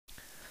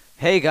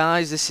Hey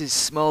guys, this is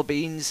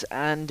HazeyBeans,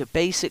 and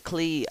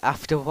basically,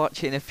 after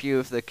watching a few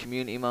of the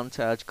community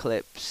montage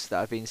clips that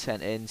have been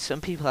sent in,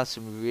 some people have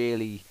some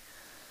really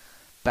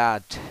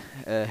bad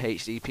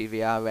HD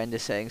PVR render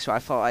settings, so I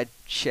thought I'd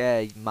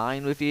share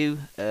mine with you,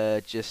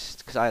 just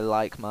because I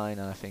like mine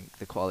and I think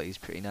the quality is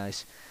pretty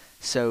nice.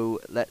 So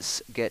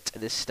let's get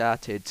this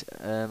started.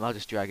 I'll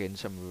just drag in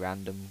some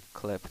random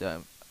clip,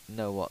 don't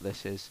know what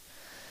this is.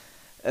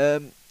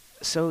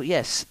 So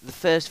yes, the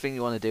first thing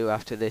you want to do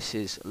after this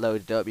is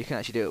load it up. You can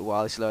actually do it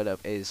while it's loaded up.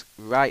 Is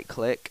right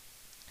click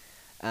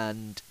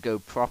and go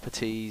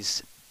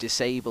properties,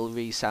 disable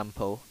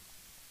resample.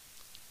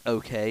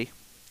 Okay,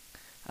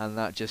 and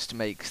that just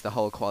makes the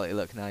whole quality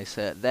look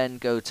nicer. Then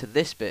go to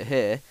this bit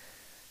here,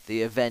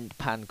 the event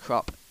pan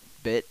crop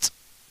bit,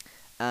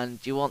 and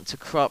you want to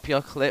crop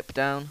your clip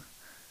down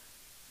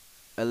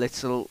a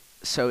little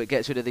so it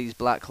gets rid of these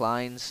black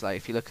lines. Like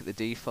if you look at the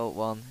default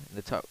one in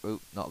the top,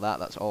 not that,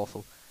 that's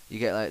awful. You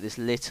get like this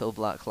little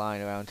black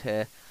line around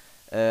here.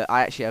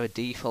 I actually have a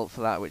default for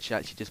that, which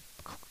actually just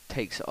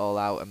takes it all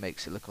out and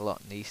makes it look a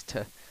lot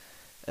neater.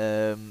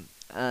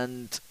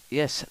 And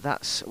yes,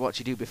 that's what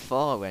you do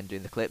before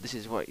rendering the clip. This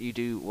is what you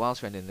do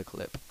whilst rendering the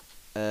clip.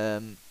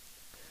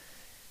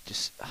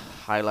 Just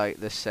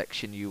highlight the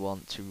section you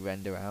want to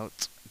render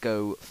out.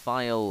 Go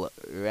File,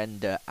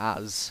 Render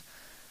As.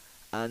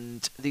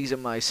 And these are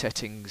my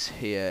settings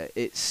here.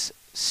 It's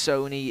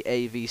Sony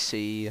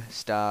AVC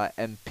star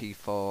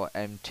MP4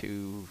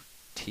 M2TS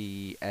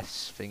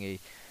thingy,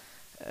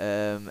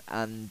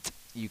 and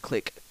you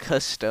click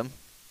Custom,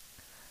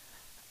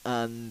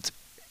 and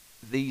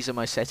these are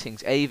my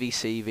settings.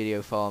 AVC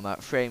video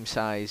format, frame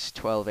size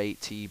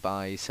 1280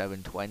 by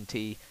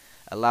 720,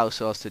 allow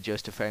source to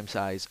adjust to frame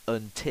size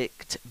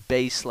unticked,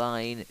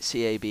 baseline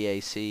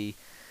CABAC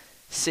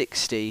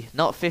 60,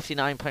 not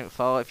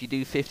 59.4. If you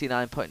do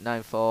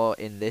 59.94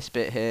 in this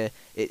bit here,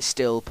 it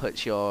still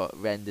puts your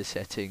render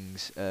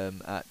settings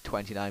at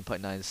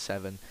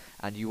 29.97,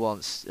 and you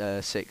want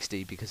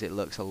 60 because it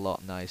looks a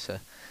lot nicer.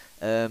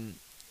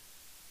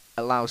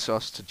 Allow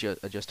source to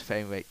adjust to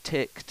frame rate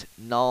ticked,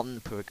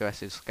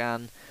 non-progressive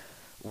scan,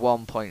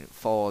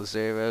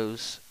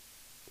 1.40s,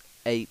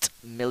 8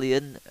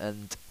 million,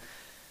 and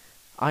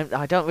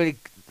I don't really.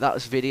 That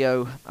was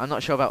video. I'm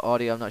not sure about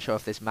audio. I'm not sure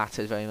if this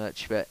matters very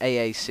much. But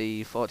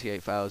AAC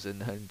 48,000,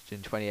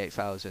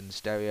 128,000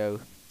 stereo.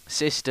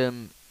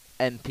 System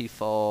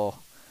MP4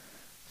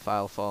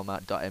 file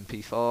format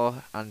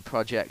 .mp4 and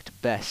project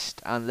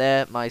best. And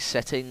they're my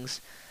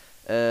settings.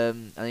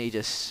 And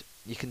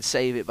you can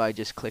save it by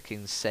just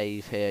clicking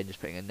save here and just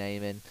putting a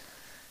name in.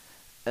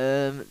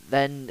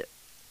 Then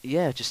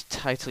yeah, just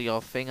title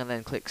your thing and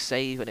then click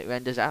save and it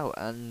renders out.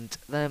 And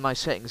they're my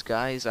settings,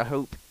 guys. I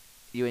hope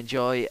you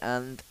enjoy,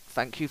 and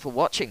thank you for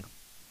watching.